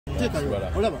It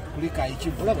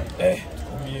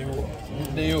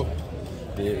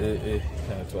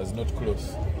was not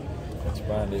close.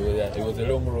 It was a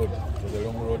long road. It was a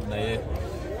long road.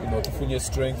 You know, to find your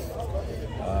strength.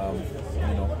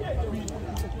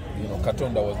 You know,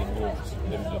 Katonda was involved.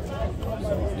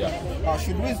 So, yeah.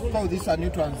 Should we call this a new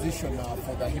transition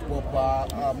for the hip hop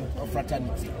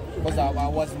fraternity? Because I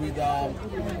was with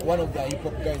one of the hip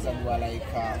hop guys and we were like,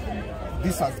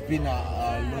 this has been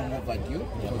a long overdue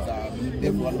because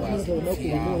everyone was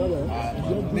here.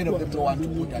 Many of them don't want to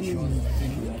put a show.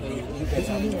 You guys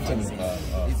are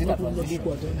is it a transition?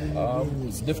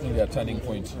 It's definitely a turning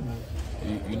point.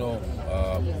 You know,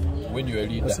 when you're a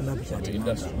leader in the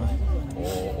industry,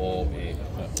 or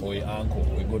a uncle,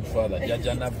 or a godfather,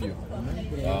 Navio,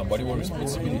 but it was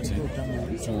responsibility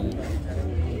to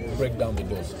break down the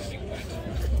doors.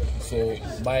 So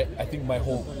I think my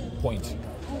whole point,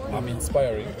 I'm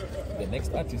inspiring the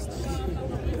next artist.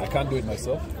 I can't do it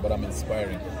myself, but I'm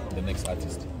inspiring the next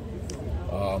artist.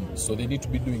 So they need to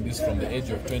be doing this from the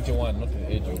age of 21, not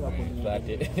the age of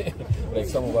 30. Like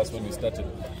some of us when we started.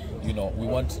 You know, we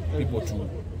want people to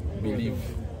believe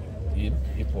in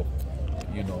hip hop.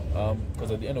 You know,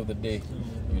 because at the end of the day,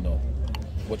 you know,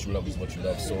 what you love is what you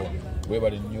love. So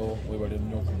whoever they know,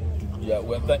 yeah.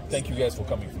 Well, thank you guys for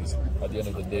coming, please. At the end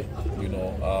of the day, you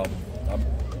know,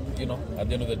 you know, at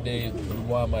the end of the day,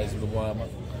 Lubuama is Lubuama.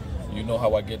 You know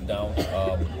how I get down.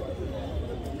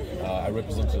 I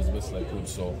represent it as best I could.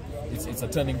 So it's a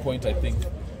turning point, I think,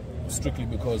 strictly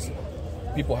because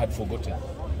people had forgotten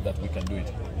that we can do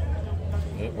it.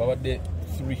 What were the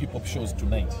 3 hip-hop shows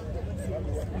tonight?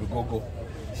 Lugogo,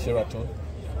 Sheraton,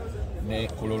 ne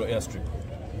Kololo Airstrip.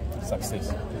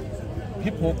 Success.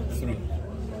 Hip-hop 3,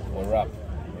 or rap.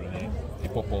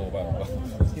 Hip-hop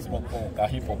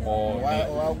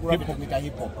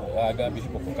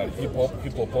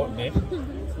hip-hop, ne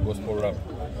gospel rap.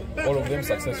 All of them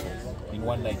successful in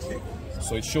one night.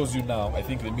 So it shows you now, I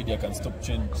think the media can start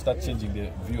changing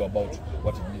their view about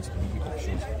what it means to do hip-hop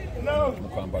shows.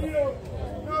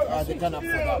 They turn up for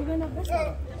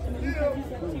that.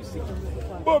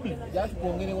 Bobby!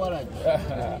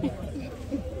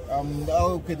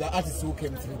 Okay, the artists who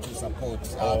came through to support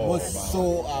was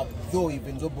so, though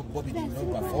even though Bobby did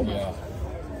not perform. Yeah.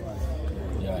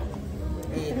 Yeah.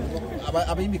 I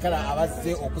was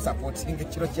say or supporting the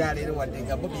church one day,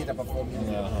 Bobby is performing.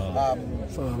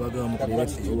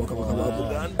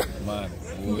 Man,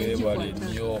 whoever they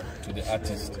knew to the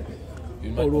artist. You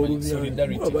know,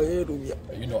 solidarity.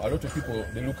 You know, a lot of people,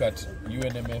 they look at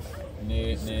UNMF,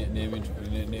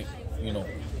 you know,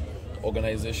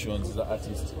 organizations, the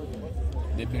artists.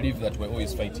 They believe that we're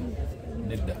always fighting.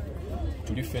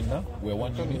 To defend now, we're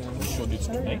one unit. We showed it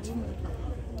tonight.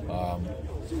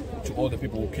 To all the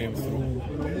people who came through,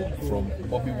 from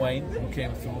Bobby Wine who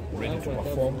came through ready to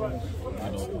perform,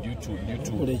 you know, due to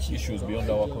issues beyond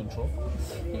our control.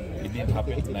 It didn't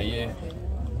happen. Naye,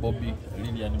 Bobby,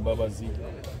 Lillian Mbabazi,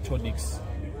 Tonix,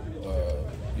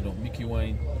 you know, Mickey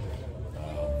Wine,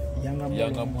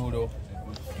 Yangamuro,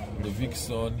 the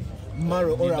Vixen,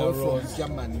 Maro from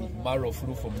Germany, Maro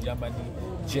flew from Germany,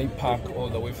 J Park all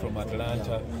the way from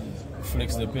Atlanta,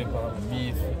 Flex the Paper,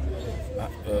 Myth,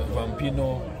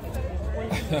 Vampino.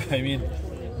 I mean,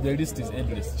 the list is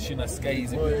endless. Shina Sky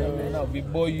is now.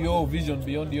 Viboyo, Vision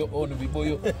Beyond Your Own,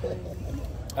 Viboyo.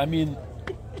 I mean,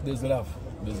 there's love.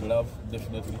 There's love,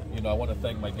 definitely. You know, I want to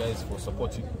thank my guys for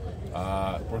supporting.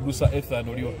 Producer Ethan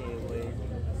Olio.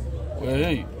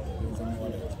 Hey.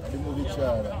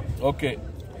 Okay.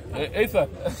 Ethan.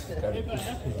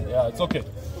 Yeah, it's okay.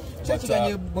 Church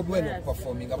ganye Bobwena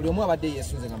performing. Buli omu abadde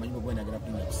yesuze nga manyi Bobwena agenda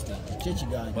ku stage. Church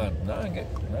ganye. Man, nange.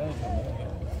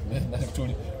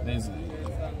 Actually,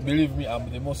 believe me, I'm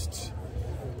the most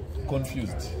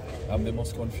confused. I'm the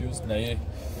most confused. Naye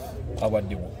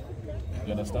abadde.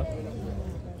 You understand?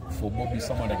 For Bobby,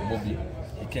 someone like Bobby,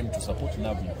 he came to support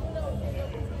Navio.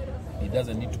 He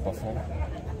doesn't need to perform.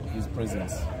 His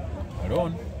presence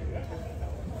alone.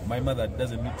 My mother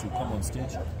doesn't need to come on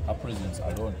stage. Her presence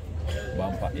alone.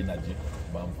 Bumper energy,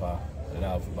 bumper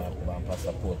love, bumper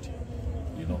support.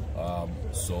 You know.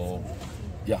 So,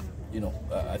 yeah. You know,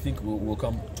 I think we'll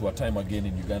come to a time again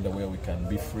in Uganda where we can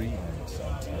be free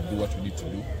and do what we need to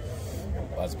do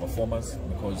as performers,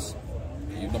 because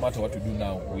no matter what we do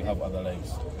now, we have other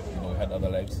lives. You know, we had other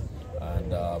lives,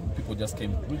 and people just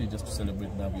came really just to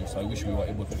celebrate Navio. So I wish we were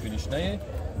able to finish. Naye,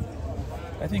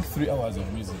 I think 3 hours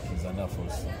of music is enough for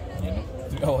us. You know,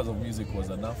 3 hours of music was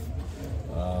enough.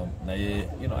 Naye,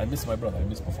 you know, I miss my brother. I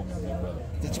miss performing with my brother.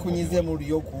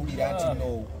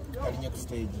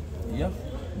 Yeah,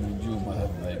 you do, man.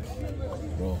 Like,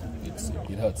 bro,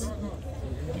 it hurts.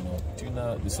 You know,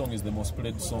 Tuna, the song is the most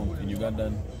played song in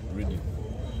Ugandan radio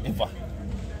ever.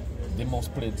 The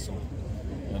most played song.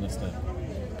 You understand?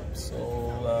 So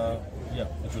yeah,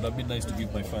 it would have been nice to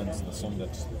give my fans the song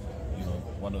that, you know,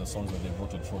 one of the songs that they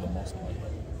voted for the most.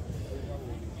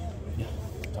 Yeah,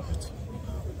 tap it.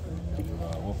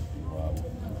 Wow.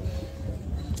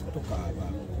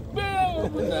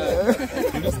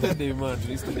 Listed the man,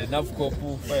 listed the Navio,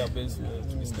 Firebase,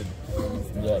 listed.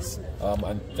 Yes,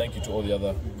 and thank you to all the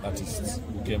other artists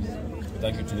who came.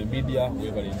 Thank you to the media,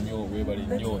 whoever they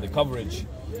knew the coverage.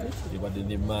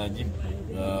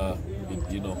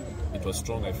 You know, it was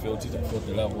strong. I felt it. I felt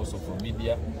the love also from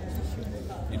media.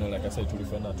 You know, like I said, to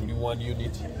one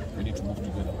unit, we need to move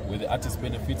together. Where the artist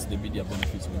benefits, the media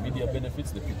benefits. Where media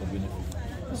benefits, the people benefit.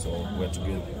 So we're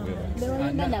together.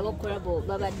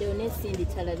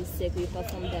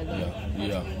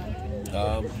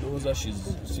 Those are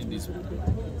she's seen this.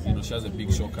 You know, she has a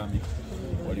big show coming.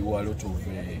 A lot of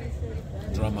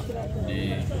drama.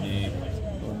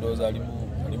 Those are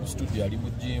studio,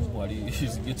 gym,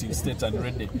 she's getting set and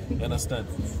ready. You understand?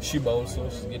 Shiba also,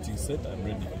 she's getting set and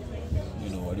ready. You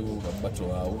know,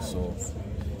 battle out. So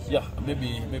yeah,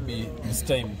 maybe this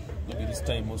time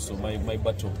also my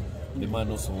battle, the man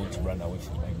also wants to run away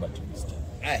from my battle this time.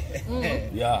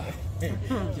 Yeah.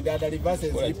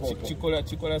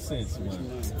 Chikola sense,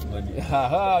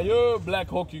 man. Yo, Black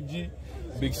Hawk UG.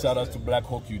 Big shout out to Black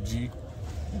Hawk UG.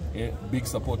 Yeah, big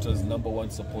supporters,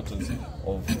 #1 supporters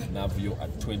of Navio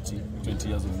at 20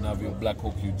 years of Navio, Black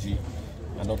Hawk UG.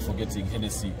 And not forgetting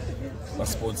Hennessy, a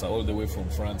sponsor all the way from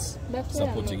France,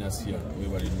 supporting us here. We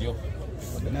were in New York.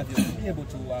 Navio, to be able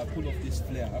to pull off this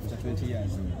flare after 20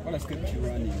 years, what has kept you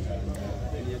running?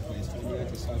 Any advice to any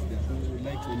artists out there who would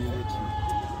like to emulate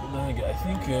you? I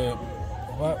think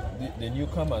the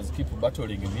newcomers keep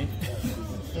battling me.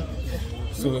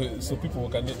 So people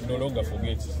can no longer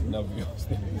forget Navio.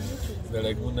 They're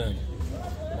like,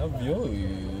 Navio,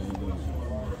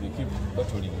 they keep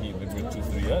battling him every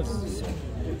 2-3 years. So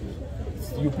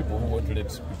it's you people who want to let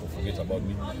people forget about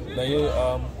me.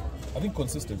 Now, I think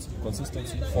consistency,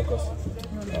 focus,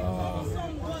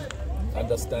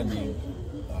 understanding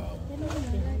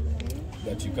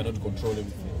that you cannot control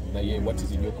everything. Now, what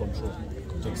is in your control,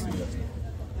 take seriously.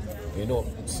 You know,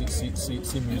 see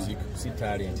music, see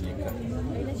talent,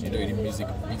 you know, in music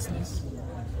business,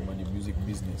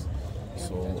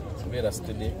 So let us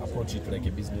today approach it like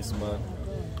a businessman,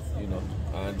 you know,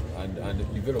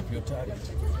 and develop your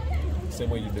talent. Same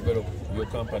way you develop your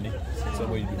company, same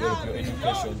way you develop your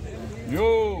education.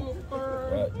 Develop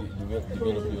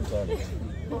your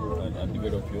talent and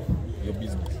develop your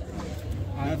business.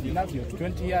 Navio,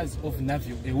 20 years of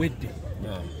Navio, a wedding.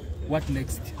 Yeah. What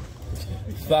next?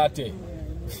 30.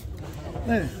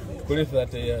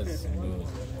 30 years.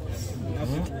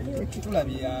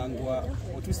 Tulabiyangwa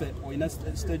otuse oyina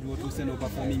stage otuse no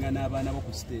performing n'abaana bo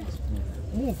ku stage.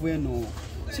 Move eno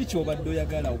si kyobadde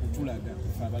oyagala okutulaga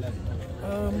abalabi.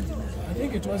 I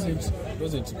think it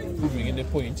wasn't proving in the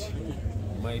point.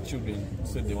 My children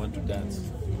said they want to dance,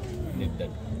 need that.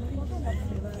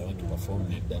 They want to perform,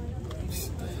 need that.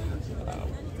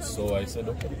 So I said,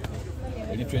 okay.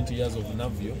 Only 20 years of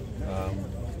Navio.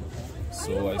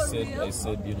 So I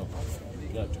said, you know,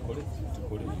 yeah, to call it.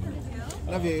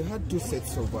 Navio, you had 2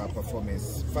 sets of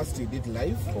performance. First you did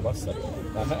live.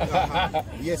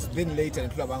 Yes, then later in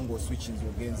Tulabango switching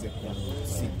against the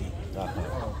CD.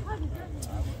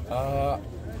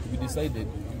 We decided,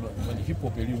 you know, when hip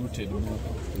hop really rooted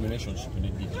relationship in the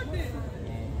DJ.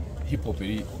 Hip hop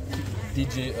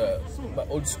DJ, but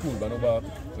old school, but over,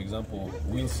 for example,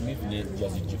 Will Smith,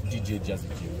 DJ Jazzy J.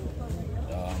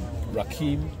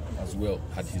 Rakim as well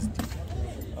had his DJ.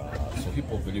 So hip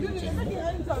hop really rooted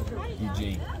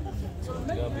DJing. So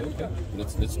yeah, okay,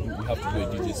 let's do. We have to do a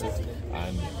DJ set,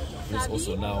 and let's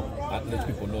also now let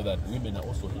people know that women are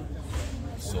also here.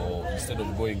 So instead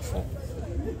of going for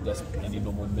just any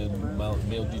normal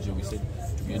male DJ, we said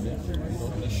together, you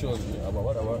know, let's show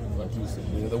about what you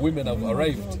said. The women have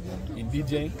arrived in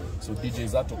DJing, so DJ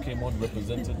Zato came on,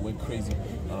 represented, went crazy,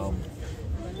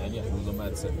 and yeah, it was a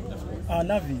mad set.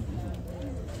 Navi,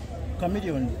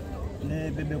 Chameleon, ne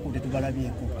bebe ko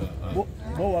tetubalabyeko.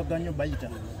 Bo waganyo bayita.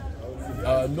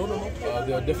 No.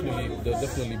 They're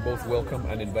definitely both welcome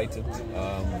and invited.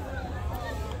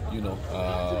 You know,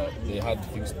 they had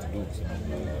things to do,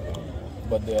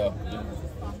 but they are,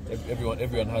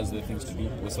 everyone has their things to do.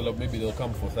 Maybe they'll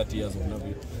come for 30 years of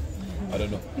Navio. I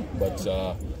don't know, but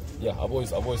yeah, I've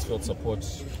always felt support.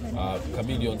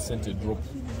 Chameleon sent a drop,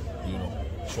 you know,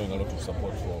 showing a lot of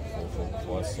support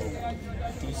for us. So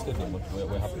to this day,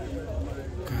 we're happy.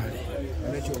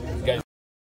 Guys,